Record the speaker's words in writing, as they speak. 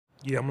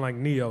Yeah, I'm like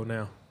Neo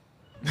now.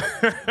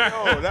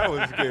 Oh, that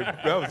was good.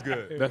 That was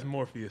good. That's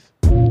Morpheus.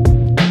 Look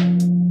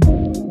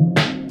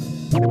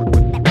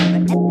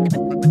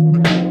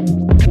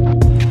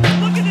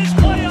at this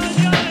play on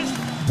Giannis.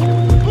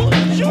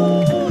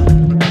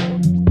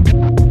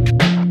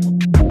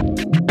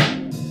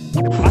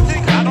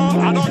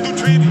 I don't do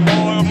trade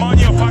or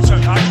money or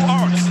fashion. I do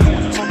arts.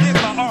 For me, it's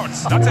about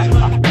arts. That's it.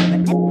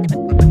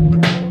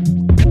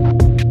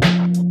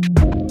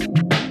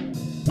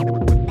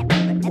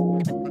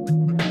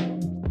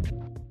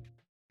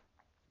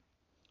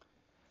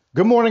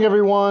 Good morning,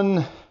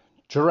 everyone.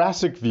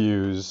 Jurassic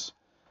Views,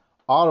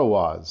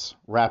 Ottawa's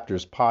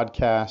Raptors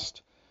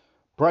podcast,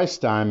 Bryce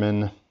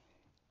Diamond,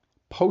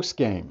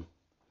 post-game,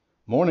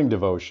 morning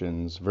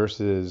devotions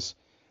versus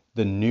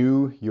the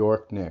New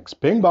York Knicks.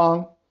 Bing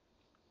bong.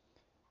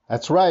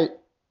 That's right.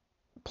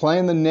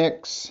 Playing the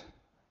Knicks.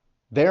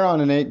 They're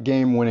on an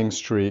 8-game winning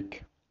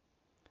streak.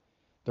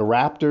 The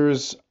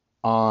Raptors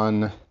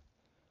on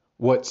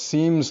what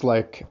seems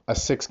like a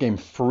 6-game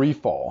free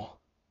fall.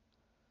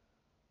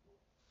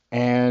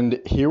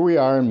 And here we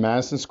are in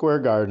Madison Square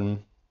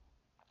Garden,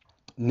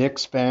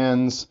 Knicks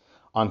fans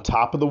on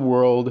top of the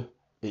world.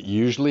 It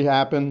usually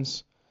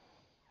happens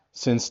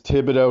since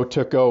Thibodeau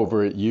took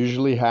over. It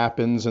usually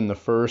happens in the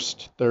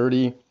first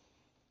 30,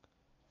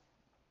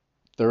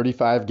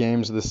 35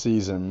 games of the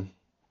season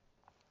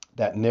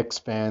that Knicks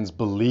fans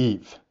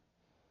believe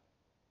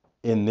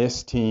in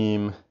this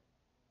team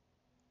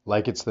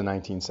like it's the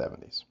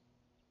 1970s.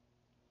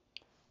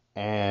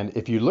 And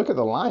if you look at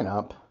the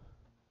lineup,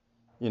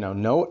 you know,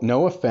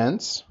 no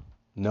offense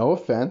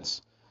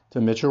to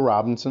Mitchell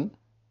Robinson.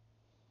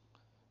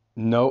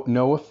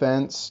 No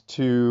offense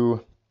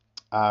to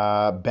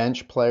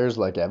bench players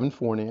like Evan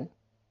Fournier.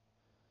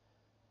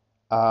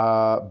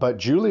 But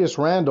Julius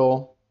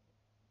Randle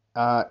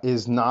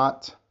is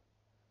not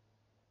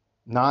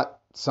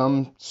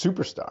some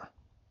superstar.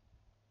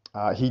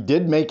 He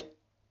did make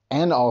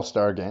an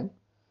All-Star game,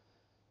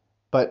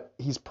 but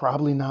he's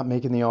probably not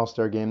making the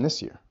All-Star game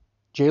this year.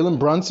 Jalen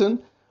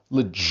Brunson,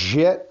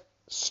 legit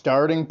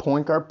starting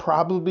point guard,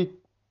 probably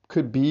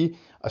could be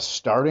a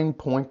starting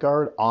point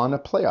guard on a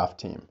playoff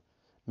team.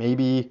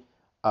 Maybe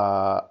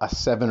a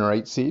 7 or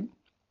 8 seed,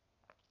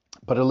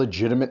 but a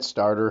legitimate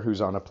starter who's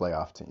on a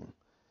playoff team.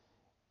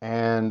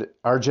 And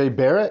RJ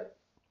Barrett,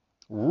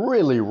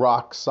 really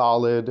rock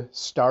solid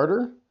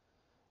starter.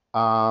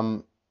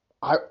 I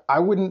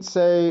wouldn't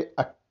say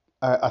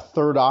a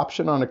third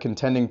option on a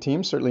contending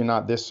team, certainly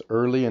not this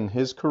early in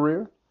his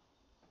career.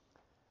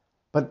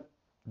 But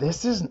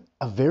this is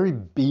a very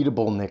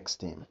beatable Knicks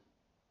team.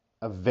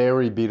 A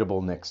very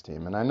beatable Knicks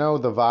team. And I know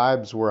the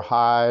vibes were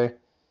high.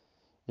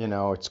 You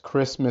know, it's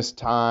Christmas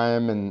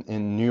time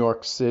in New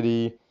York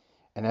City,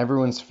 and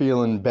everyone's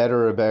feeling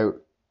better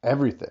about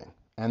everything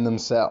and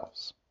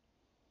themselves.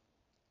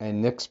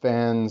 And Knicks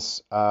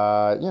fans,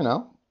 after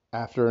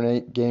an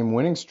 8-game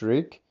winning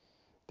streak,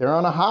 they're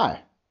on a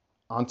high,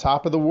 on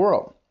top of the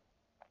world.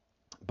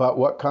 But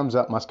what comes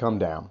up must come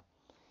down.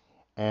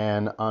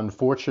 And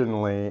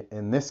unfortunately,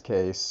 in this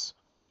case,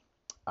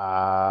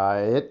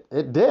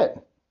 it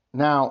did.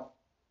 Now,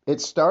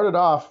 it started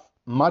off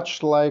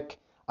much like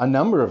a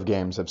number of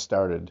games have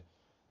started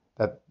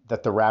that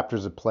the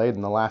Raptors have played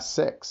in the last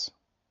 6.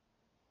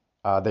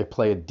 They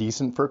play a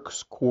decent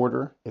first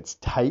quarter. It's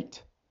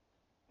tight.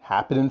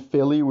 Happened in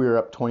Philly. We were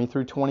up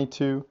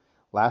 23-22.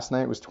 Last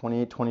night was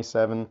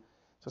 28-27. So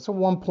it's a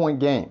 1-point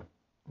game.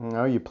 You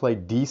know, you play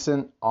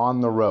decent on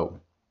the road.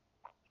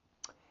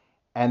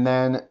 And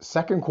then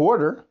second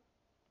quarter,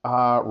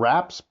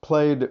 Raps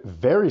played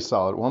very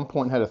solid. At one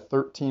point had a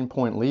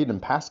 13-point lead,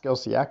 and Pascal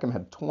Siakam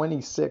had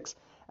 26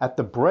 at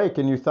the break.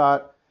 And you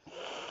thought,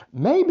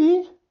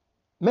 maybe.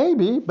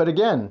 But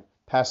again,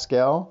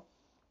 Pascal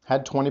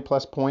had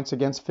 20-plus points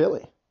against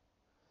Philly.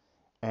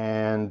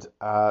 And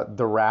the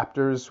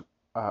Raptors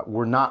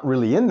were not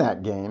really in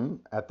that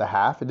game at the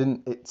half.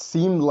 It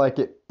seemed like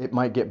it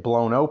might get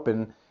blown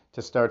open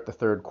to start the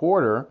third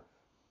quarter.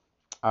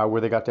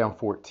 Where they got down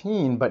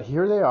 14, but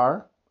here they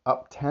are,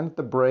 up 10 at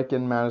the break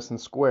in Madison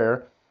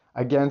Square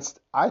against,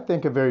 I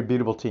think, a very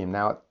beatable team.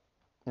 Now,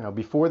 you know,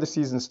 before the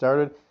season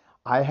started,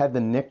 I had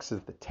the Knicks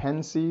as the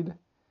 10 seed,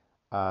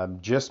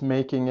 just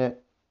making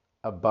it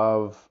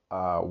above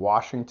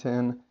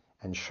Washington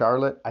and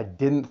Charlotte. I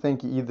didn't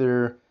think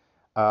either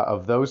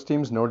of those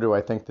teams, nor do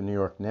I think the New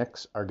York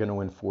Knicks are going to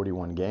win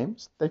 41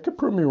 games. They could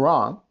prove me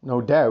wrong,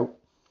 no doubt,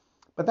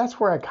 but that's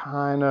where I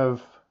kind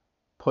of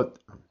put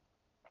them.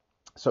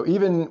 So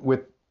even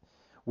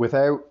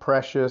without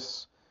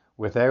Precious,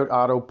 without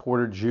Otto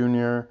Porter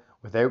Jr.,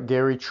 without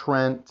Gary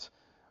Trent,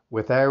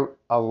 without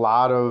a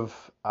lot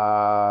of,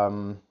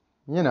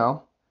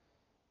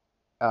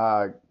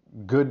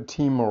 good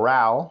team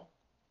morale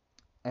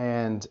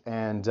and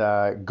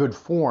good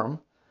form,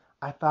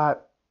 I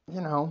thought,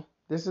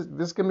 this is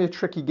going to be a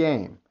tricky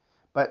game.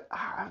 But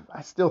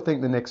I still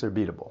think the Knicks are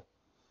beatable.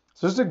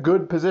 So this is a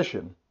good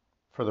position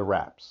for the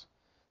Raps.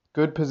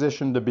 Good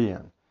position to be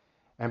in.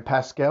 And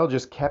Pascal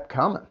just kept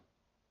coming.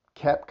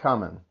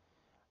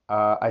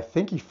 I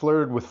think he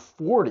flirted with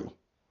 40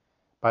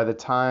 by the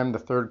time the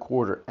third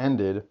quarter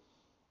ended,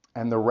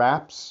 and the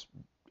Raps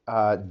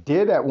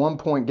did at one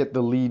point get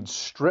the lead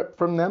stripped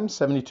from them,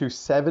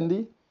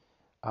 72-70,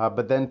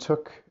 but then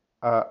took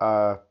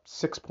a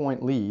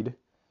 6-point lead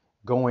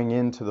going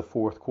into the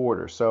fourth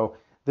quarter. So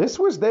this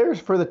was theirs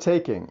for the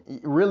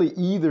taking. Really,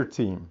 either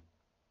team,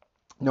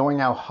 knowing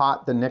how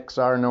hot the Knicks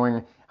are,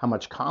 knowing how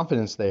much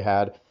confidence they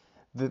had,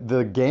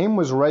 the game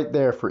was right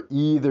there for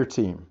either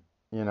team.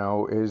 You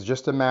know, it was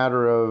just a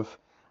matter of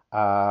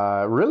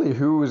really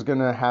who was going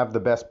to have the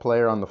best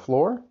player on the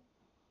floor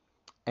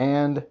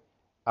and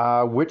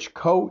which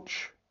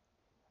coach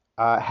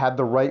had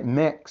the right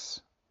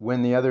mix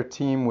when the other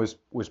team was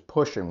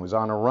pushing, was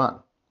on a run.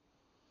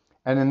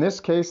 And in this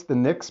case, the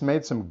Knicks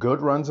made some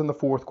good runs in the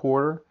fourth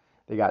quarter.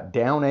 They got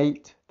down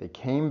 8. They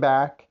came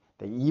back.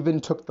 They even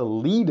took the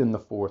lead in the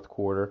fourth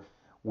quarter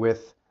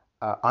with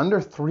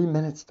under 3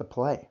 minutes to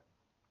play.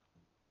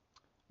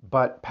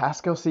 But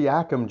Pascal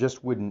Siakam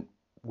just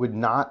would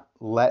not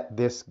let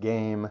this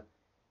game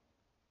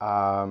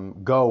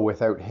go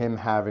without him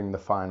having the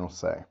final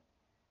say.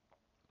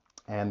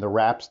 And the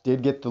Raps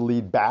did get the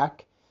lead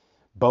back.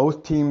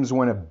 Both teams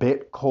went a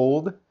bit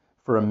cold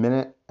for a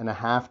minute and a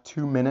half,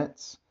 2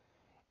 minutes.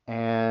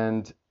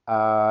 And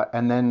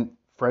then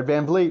Fred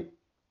VanVleet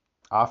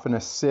off an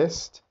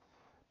assist,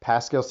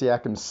 Pascal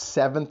Siakam's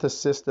 7th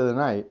assist of the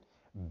night,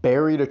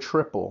 buried a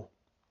triple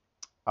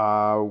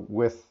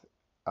with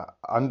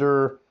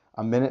under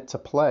a minute to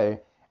play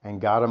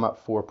and got him up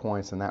 4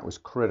 points, and that was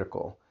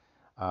critical.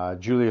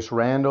 Julius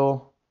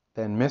Randle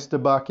then missed a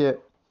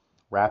bucket.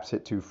 Raps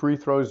hit 2 free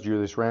throws.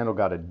 Julius Randle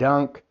got a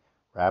dunk.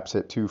 Raps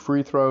hit 2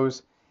 free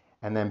throws.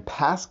 And then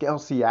Pascal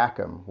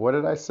Siakam, what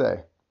did I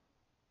say?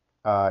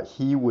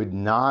 He would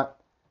not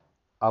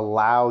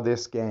allow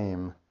this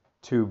game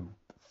to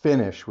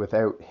finish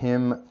without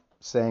him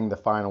saying the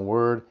final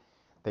word.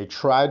 They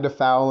tried to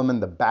foul him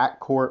in the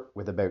backcourt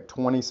with about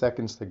 20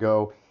 seconds to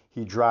go.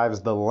 He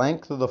drives the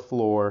length of the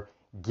floor,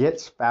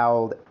 gets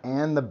fouled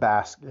and the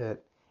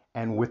basket,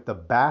 and with the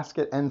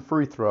basket and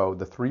free throw,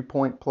 the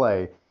 3-point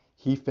play,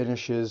 he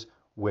finishes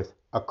with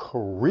a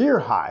career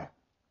high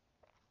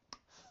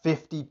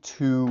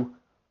 52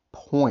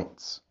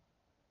 points.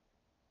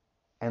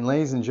 And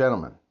ladies and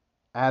gentlemen,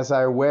 as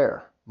I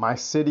wear my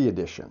City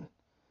Edition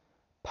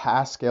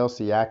Pascal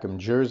Siakam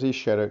jersey,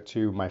 shout out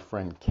to my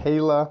friend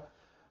Kayla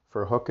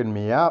for hooking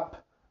me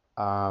up.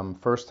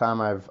 First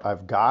time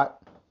I've got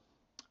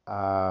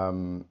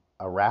a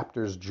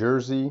Raptors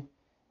jersey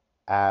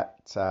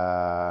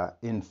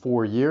in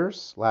 4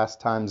 years.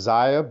 Last time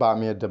Zaya bought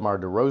me a DeMar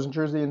DeRozan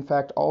jersey. In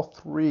fact, all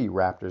 3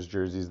 Raptors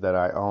jerseys that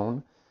I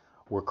own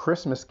were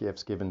Christmas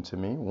gifts given to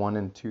me. One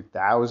in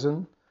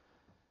 2000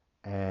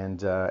 and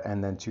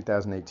then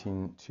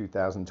 2018,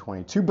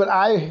 2022. But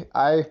I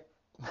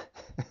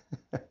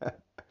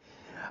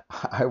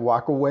I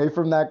walk away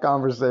from that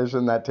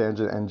conversation, that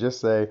tangent, and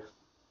just say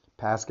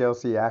Pascal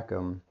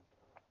Siakam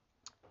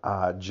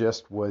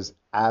just was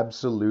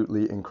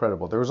absolutely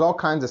incredible. There was all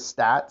kinds of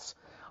stats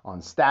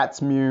on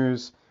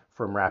StatsMuse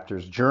from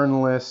Raptors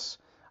journalists,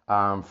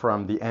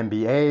 from the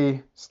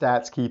NBA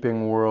stats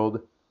keeping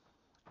world,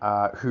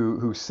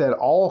 who said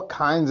all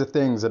kinds of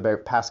things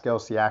about Pascal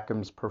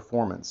Siakam's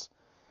performance.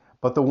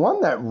 But the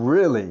one that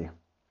really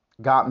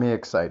got me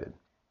excited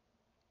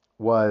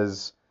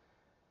was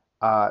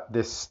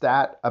this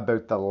stat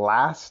about the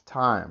last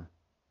time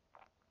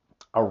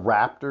a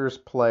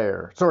Raptors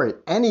player,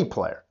 any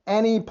player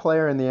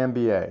in the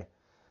NBA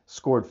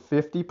scored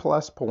 50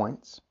 plus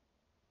points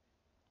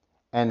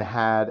and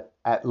had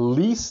at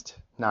least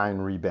 9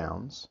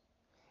 rebounds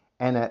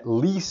and at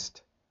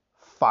least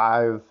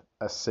 5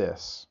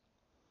 assists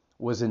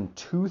was in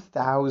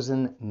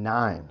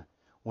 2009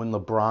 when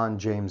LeBron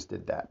James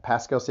did that.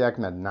 Pascal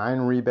Siakam had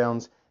 9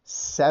 rebounds,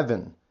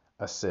 7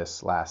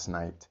 assists last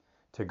night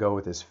to go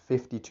with his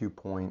 52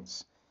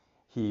 points.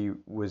 He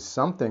was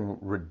something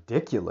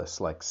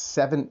ridiculous, like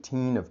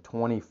 17 of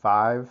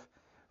 25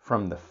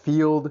 from the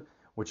field,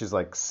 which is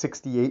like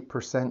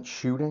 68%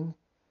 shooting,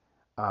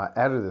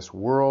 out of this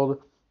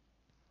world.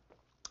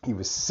 He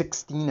was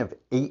 16 of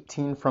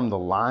 18 from the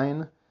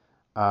line.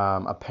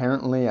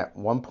 Apparently, at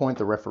one point,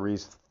 the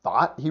referees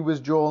thought he was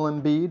Joel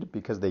Embiid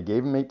because they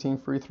gave him 18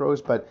 free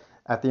throws. But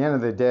at the end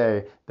of the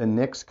day, the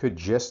Knicks could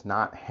just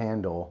not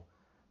handle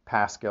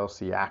Pascal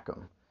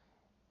Siakam.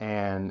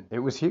 And it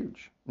was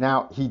huge.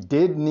 Now, he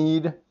did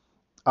need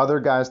other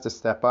guys to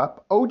step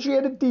up. OG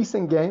had a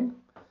decent game.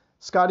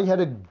 Scotty had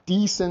a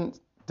decent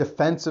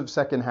defensive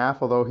second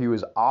half, although he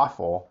was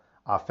awful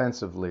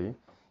offensively.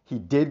 He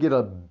did get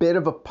a bit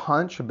of a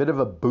punch, a bit of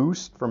a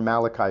boost from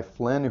Malachi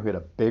Flynn, who hit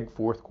a big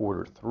fourth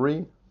quarter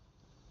 3.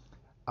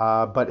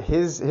 But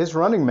his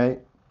running mate,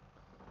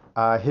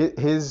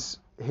 his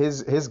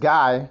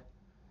guy,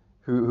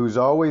 who's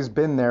always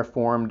been there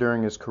for him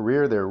during his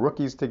career, they're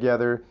rookies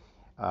together.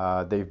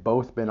 They've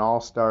both been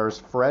all-stars.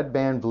 Fred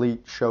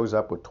VanVleet shows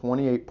up with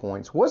 28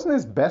 points. Wasn't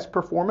his best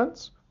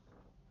performance,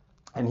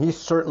 and he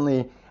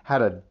certainly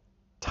had a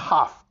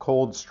tough,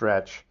 cold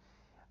stretch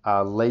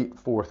late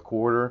fourth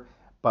quarter.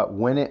 But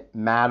when it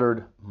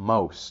mattered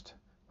most,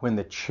 when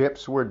the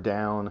chips were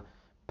down,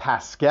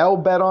 Pascal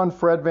bet on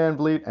Fred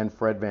VanVleet, and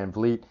Fred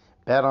VanVleet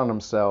bet on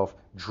himself,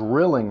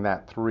 drilling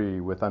that three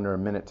with under a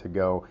minute to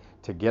go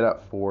to get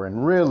up four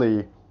and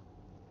really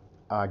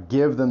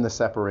give them the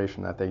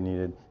separation that they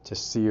needed to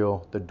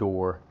seal the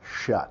door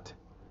shut.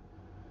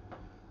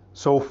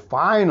 So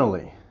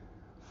finally,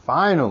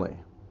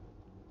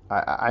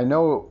 I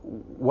know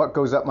what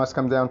goes up must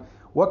come down.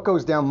 What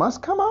goes down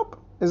must come up.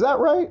 Is that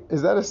right?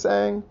 Is that a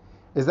saying?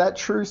 Is that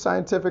true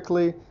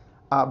scientifically?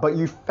 But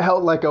you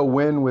felt like a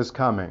win was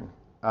coming.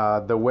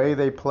 The way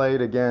they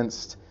played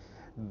against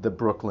the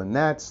Brooklyn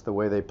Nets, the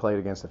way they played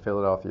against the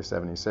Philadelphia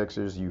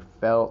 76ers, you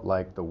felt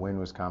like the win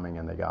was coming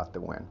and they got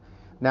the win.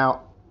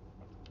 Now,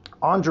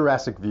 on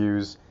Jurassic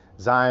Views,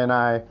 Zai and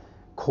I,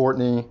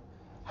 Courtney,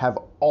 have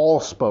all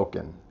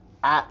spoken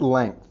at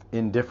length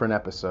in different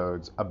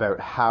episodes about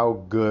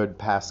how good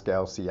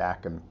Pascal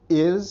Siakam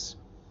is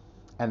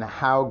and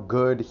how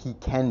good he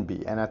can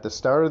be. And at the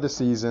start of the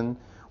season,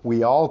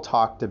 we all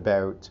talked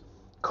about,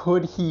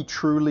 could he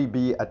truly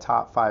be a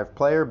top 5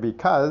 player?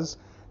 Because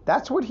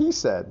that's what he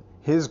said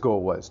his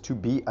goal was, to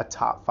be a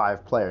top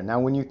 5 player. Now,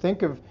 when you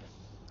think of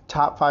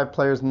top 5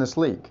 players in this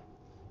league,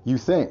 you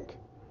think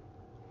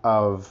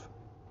of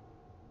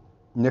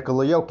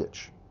Nikola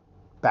Jokic,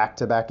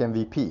 back-to-back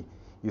MVP.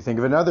 You think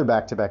of another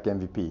back-to-back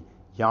MVP,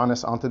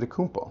 Giannis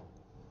Antetokounmpo.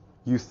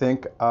 You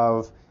think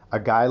of a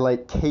guy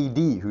like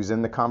KD, who's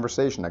in the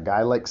conversation, a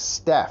guy like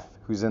Steph,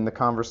 who's in the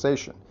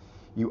conversation.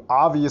 You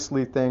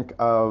obviously think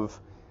of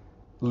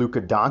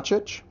Luka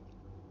Doncic,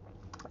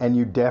 and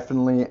you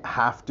definitely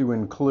have to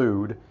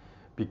include,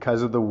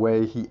 because of the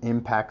way he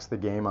impacts the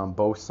game on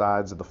both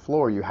sides of the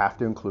floor, you have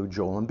to include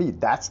Joel Embiid.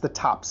 That's the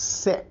top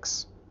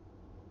 6.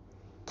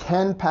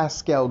 Can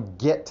Pascal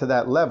get to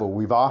that level?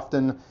 We've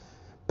often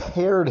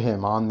paired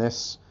him on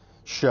this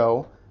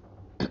show,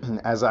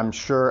 as I'm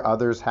sure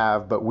others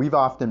have, but we've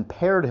often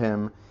paired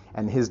him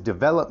and his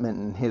development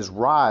and his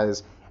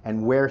rise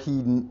and where he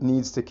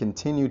needs to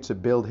continue to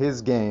build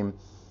his game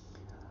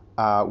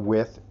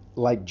with,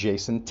 like,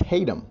 Jason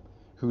Tatum,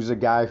 who's a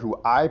guy who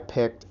I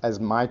picked as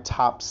my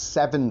top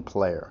 7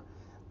 player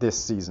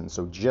this season,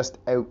 so just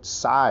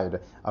outside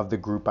of the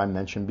group I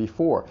mentioned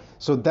before.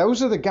 So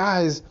those are the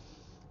guys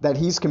that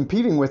he's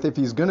competing with if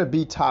he's going to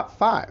be top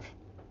 5.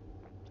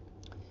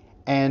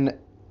 And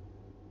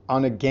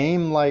on a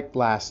game like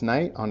last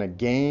night, on a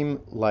game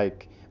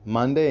like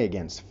Monday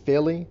against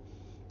Philly,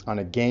 on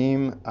a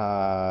game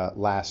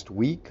last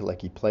week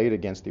like he played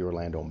against the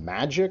Orlando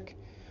Magic,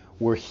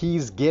 where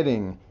he's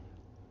getting,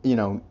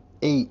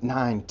 8,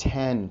 9,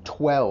 10,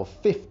 12,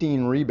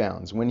 15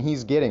 rebounds, when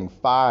he's getting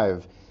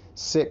 5,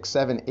 6,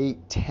 7,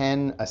 8,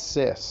 10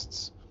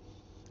 assists,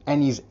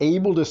 and he's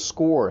able to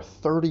score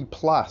 30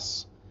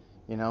 plus,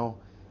 in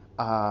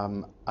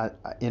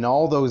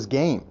all those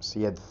games.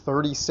 He had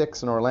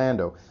 36 in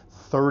Orlando,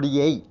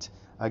 38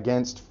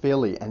 against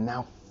Philly, and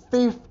now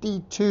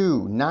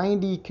 52,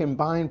 90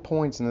 combined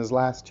points in his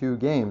last 2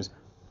 games.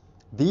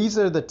 These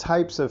are the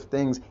types of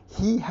things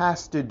he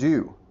has to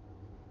do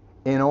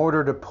in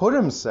order to put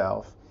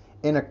himself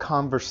in a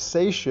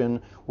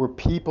conversation where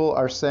people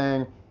are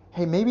saying,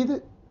 hey, maybe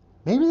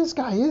this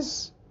guy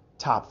is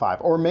top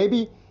 5, or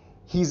maybe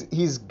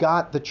he's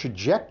got the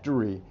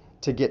trajectory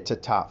to get to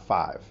top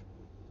 5.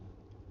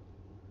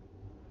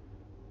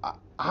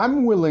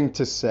 I'm willing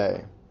to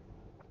say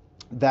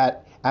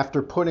that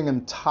after putting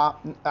him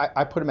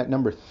I put him at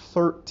number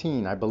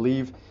 13. I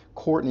believe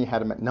Courtney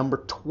had him at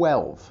number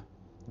 12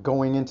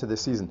 going into the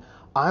season.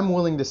 I'm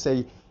willing to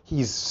say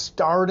he's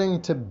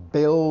starting to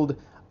build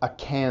a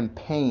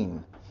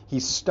campaign.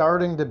 He's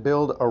starting to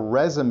build a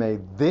resume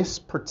this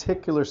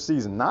particular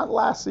season. Not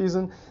last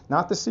season,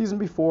 not the season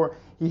before.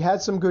 He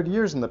had some good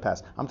years in the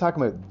past. I'm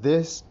talking about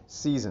this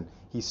season.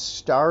 He's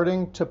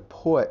starting to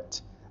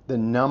put the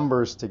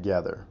numbers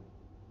together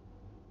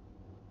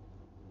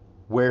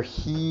where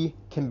he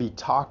can be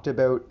talked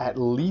about at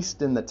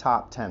least in the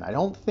top 10. I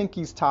don't think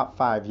he's top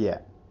 5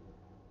 yet,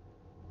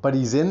 but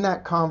he's in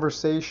that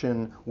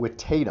conversation with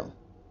Tatum.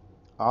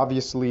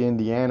 Obviously,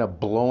 Indiana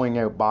blowing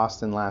out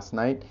Boston last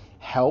night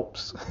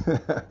helps,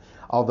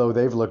 although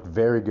they've looked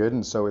very good,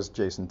 and so has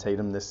Jason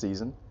Tatum this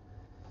season.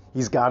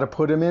 He's got to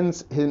put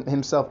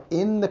himself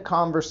in the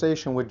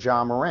conversation with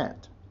Ja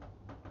Morant.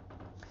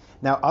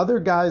 Now, other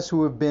guys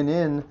who have been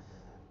in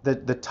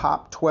the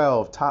top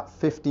 12, top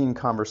 15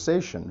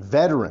 conversation,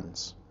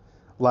 veterans,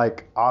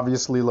 like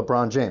obviously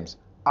LeBron James.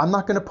 I'm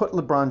not going to put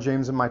LeBron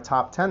James in my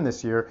top 10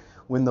 this year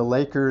when the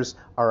Lakers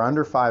are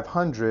under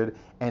 500,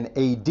 and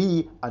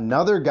AD,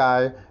 another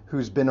guy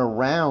who's been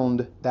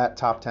around that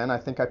top 10, I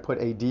think I put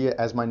AD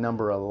as my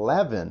number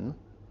 11.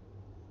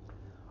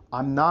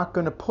 I'm not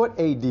going to put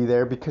AD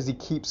there because he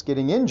keeps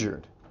getting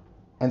injured.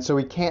 And so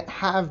he can't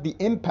have the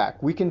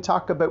impact. We can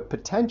talk about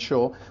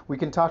potential, we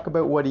can talk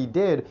about what he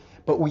did,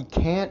 but we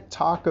can't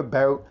talk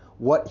about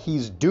what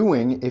he's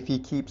doing if he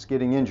keeps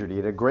getting injured. He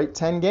had a great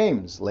 10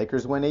 games.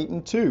 Lakers went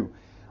 8-2.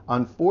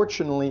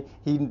 Unfortunately,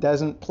 he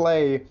doesn't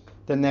play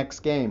the next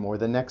game or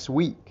the next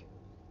week.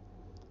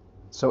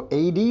 So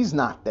AD's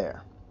not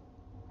there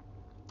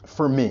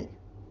for me.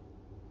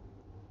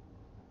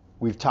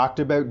 We've talked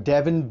about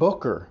Devin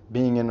Booker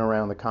being in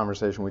around the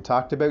conversation. We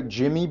talked about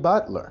Jimmy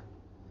Butler.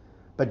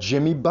 But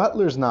Jimmy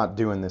Butler's not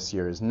doing this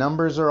year. His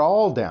numbers are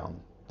all down.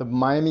 The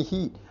Miami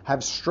Heat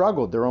have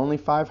struggled. They're only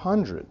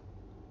 500.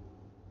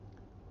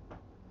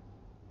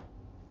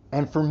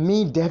 And for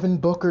me, Devin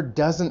Booker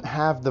doesn't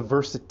have the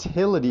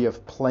versatility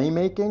of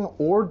playmaking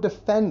or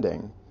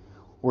defending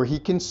where he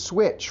can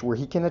switch, where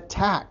he can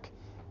attack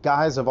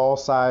guys of all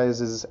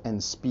sizes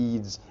and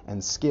speeds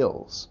and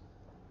skills.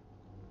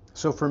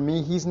 So for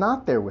me, he's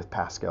not there with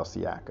Pascal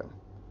Siakam.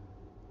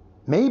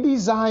 Maybe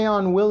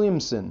Zion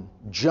Williamson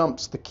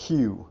jumps the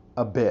queue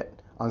a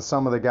bit on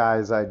some of the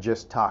guys I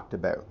just talked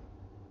about.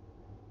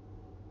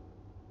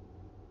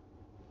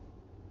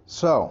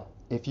 So,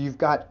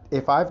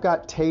 if I've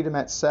got Tatum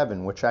at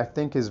 7, which I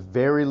think is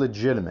very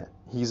legitimate,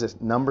 he's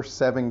a number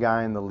 7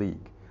 guy in the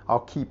league.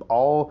 I'll keep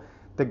all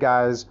the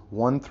guys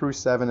 1 through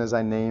 7 as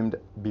I named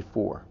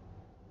before.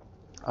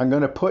 I'm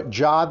going to put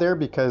Ja there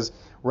because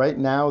right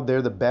now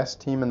they're the best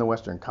team in the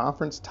Western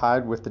Conference,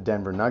 tied with the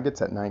Denver Nuggets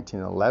at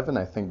 19-11.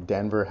 I think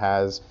Denver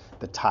has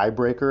the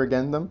tiebreaker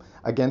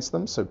against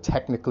them. So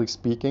technically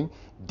speaking,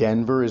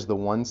 Denver is the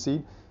 1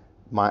 seed.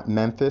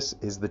 Memphis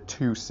is the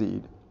 2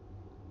 seed.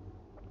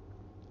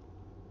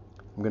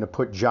 I'm going to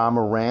put Ja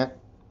Morant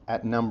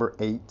at number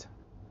 8.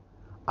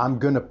 I'm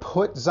going to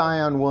put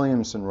Zion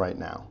Williamson right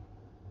now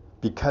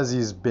because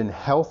he's been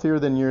healthier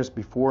than years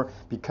before,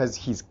 because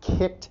he's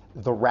kicked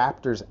the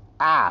Raptors'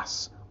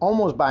 ass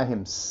almost by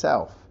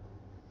himself.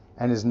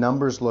 And his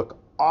numbers look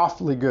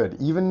awfully good,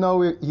 even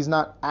though he's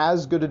not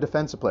as good a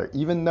defensive player,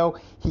 even though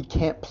he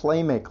can't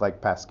play make like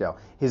Pascal.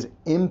 His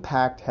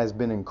impact has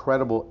been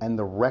incredible, and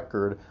the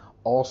record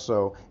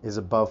also is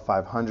above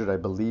 500. I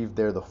believe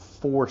they're the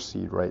 4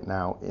 seed right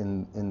now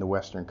in the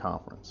Western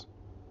Conference.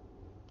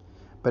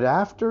 But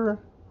after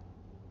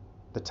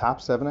the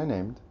top 7 I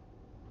named,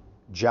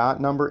 Ja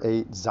at number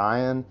 8,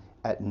 Zion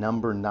at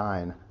number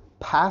 9,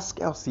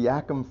 Pascal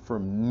Siakam for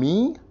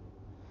me,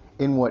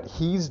 in what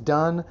he's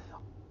done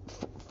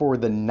for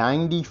the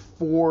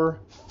 94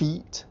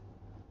 feet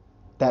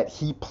that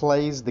he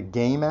plays the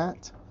game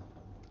at,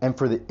 and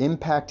for the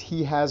impact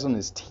he has on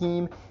his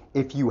team.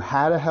 If you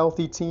had a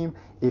healthy team,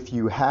 if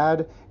you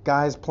had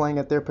guys playing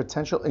at their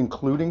potential,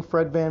 including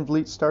Fred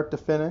VanVleet start to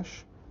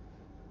finish,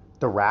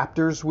 the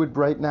Raptors would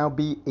right now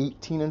be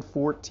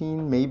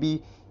 18-14,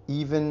 maybe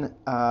even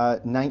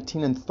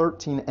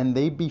 19-13, and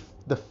they'd be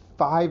the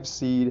 5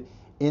 seed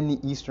in the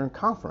Eastern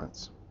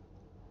Conference.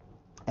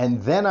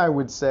 And then I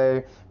would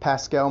say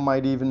Pascal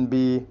might even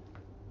be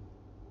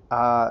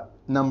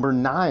number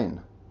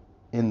 9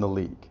 in the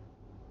league.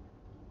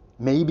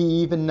 Maybe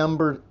even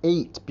number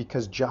 8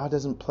 because Ja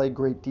doesn't play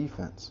great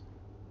defense.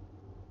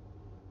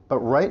 But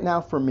right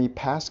now for me,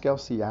 Pascal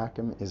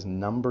Siakam is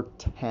number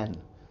 10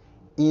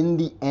 in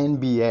the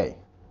NBA.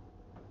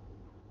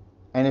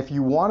 And if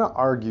you want to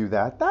argue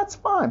that, that's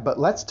fine. But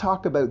let's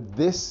talk about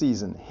this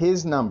season,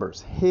 his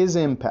numbers, his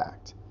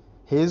impact,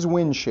 his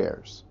win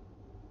shares,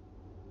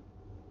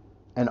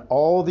 and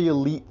all the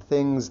elite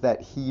things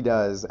that he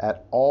does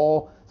at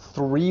all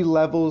 3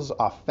 levels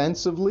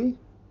offensively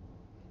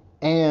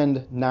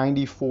and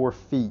 94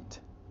 feet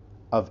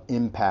of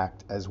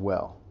impact as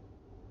well.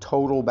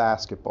 Total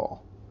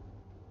basketball.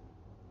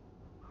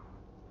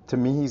 To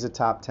me, he's a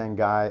top 10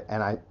 guy,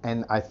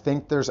 and I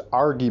think there's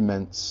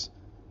arguments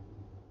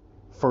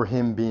for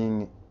him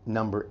being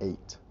number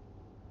 8.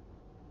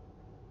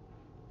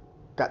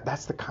 God,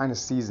 that's the kind of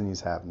season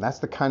he's having. That's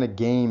the kind of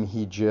game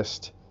he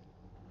just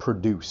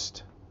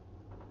produced.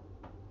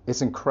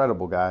 It's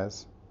incredible,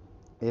 guys.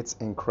 It's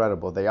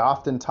incredible. They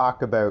often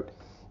talk about,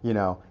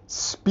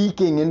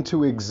 speaking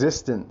into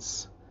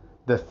existence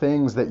the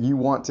things that you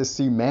want to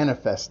see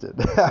manifested.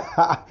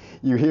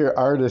 You hear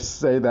artists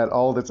say that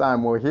all the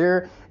time. Well,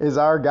 here is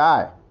our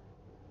guy,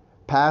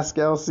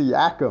 Pascal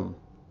Siakam,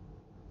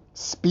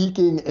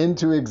 speaking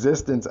into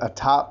existence a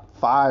top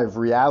 5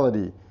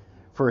 reality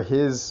for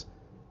his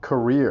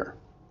career,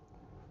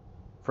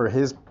 for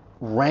his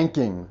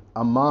ranking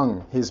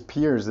among his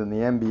peers in the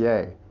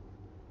NBA.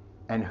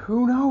 And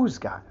who knows,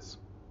 guys?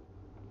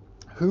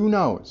 Who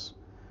knows?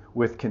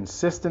 With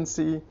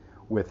consistency,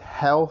 with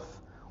health,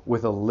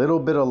 with a little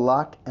bit of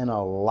luck, and a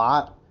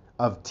lot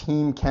of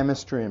team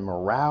chemistry and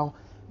morale,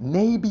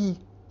 maybe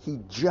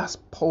he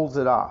just pulls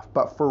it off.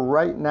 But for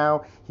right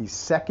now, he's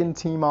 2nd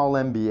team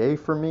All-NBA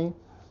for me,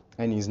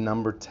 and he's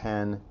number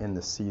 10 in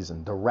the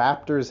season. The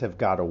Raptors have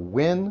got to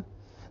win.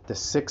 The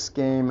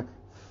 6-game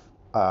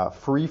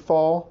free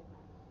fall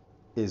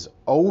is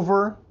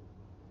over,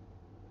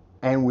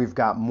 and we've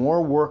got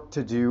more work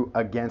to do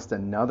against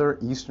another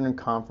Eastern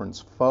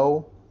Conference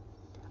foe,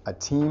 a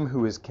team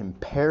who is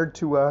compared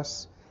to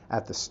us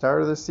at the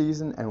start of the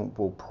season and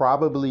will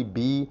probably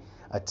be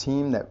a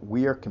team that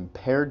we are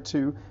compared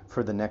to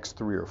for the next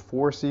 3 or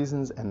 4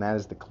 seasons, and that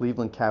is the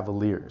Cleveland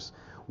Cavaliers.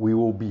 We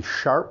will be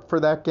sharp for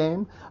that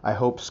game. I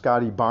hope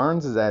Scotty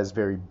Barnes is at his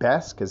very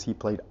best because he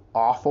played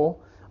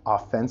awful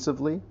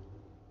offensively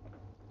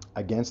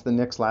against the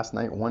Knicks last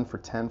night, 1 for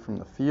 10 from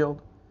the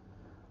field.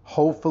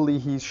 Hopefully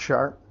he's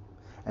sharp,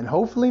 and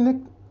hopefully Nick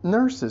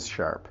Nurse is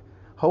sharp.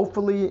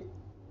 Hopefully,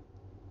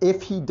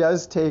 if he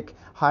does take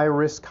high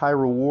risk, high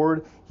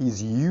reward,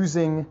 he's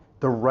using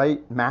the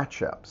right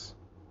matchups.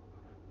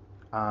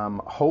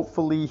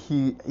 Hopefully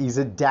he's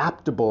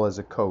adaptable as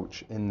a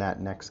coach in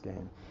that next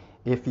game.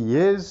 If he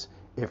is,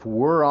 if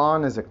we're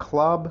on as a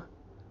club,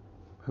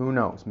 who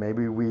knows?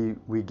 Maybe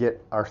we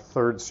get our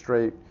third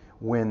straight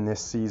win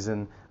this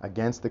season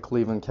against the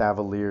Cleveland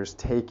Cavaliers,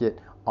 take it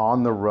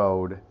on the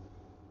road,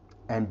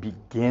 and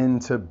begin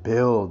to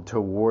build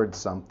towards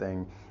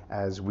something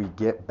as we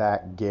get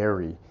back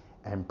Gary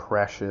and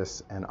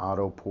Precious and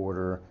Otto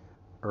Porter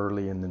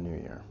early in the new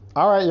year.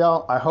 All right,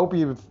 y'all. I hope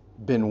you've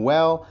been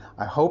well.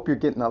 I hope you're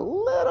getting a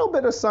little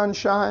bit of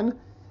sunshine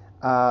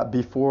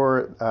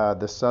before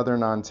the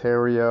Southern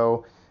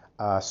Ontario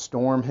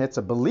storm hits.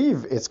 I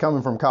believe it's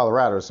coming from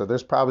Colorado, so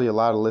there's probably a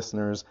lot of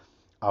listeners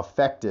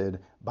affected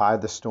by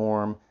the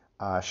storm.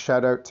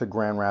 Shout out to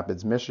Grand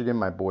Rapids, Michigan,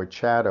 my boy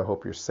Chad. I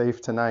hope you're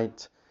safe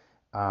tonight.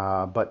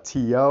 But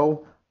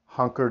T.O.,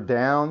 hunker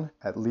down,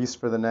 at least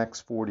for the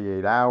next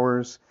 48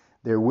 hours.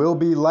 There will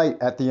be light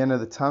at the end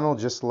of the tunnel,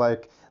 just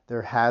like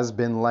there has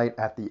been light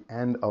at the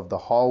end of the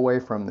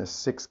hallway from this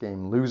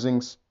 6-game losing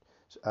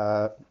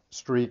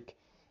streak.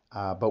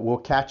 But we'll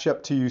catch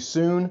up to you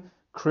soon.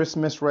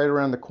 Christmas right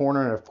around the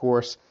corner, and of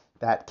course,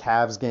 that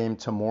Cavs game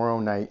tomorrow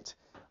night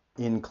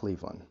in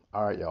Cleveland.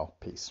 All right, y'all.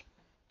 Peace.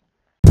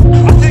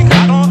 I think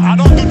I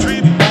don't do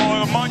dream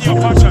or money or